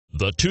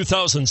The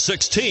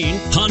 2016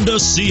 Honda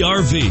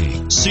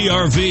CR-V.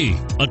 CR-V,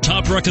 a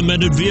top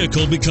recommended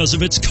vehicle because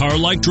of its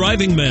car-like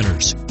driving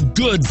manners,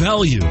 good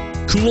value,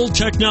 cool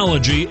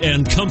technology,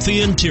 and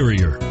comfy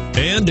interior.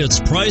 And it's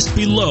priced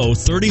below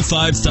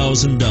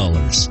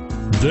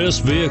 $35,000. This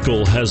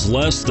vehicle has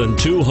less than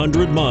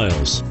 200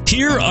 miles.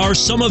 Here are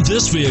some of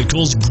this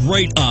vehicle's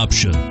great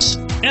options: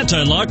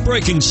 anti-lock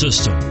braking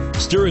system,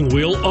 steering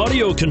wheel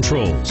audio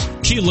controls,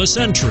 keyless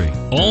entry,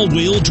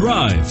 all-wheel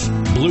drive,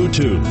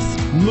 Bluetooth,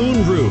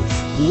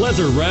 moonroof,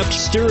 leather-wrapped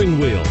steering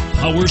wheel,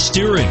 power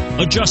steering,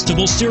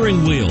 adjustable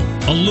steering wheel,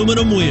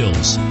 aluminum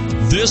wheels.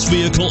 This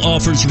vehicle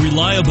offers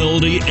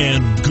reliability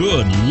and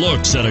good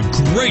looks at a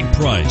great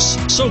price.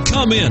 So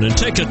come in and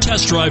take a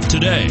test drive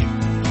today.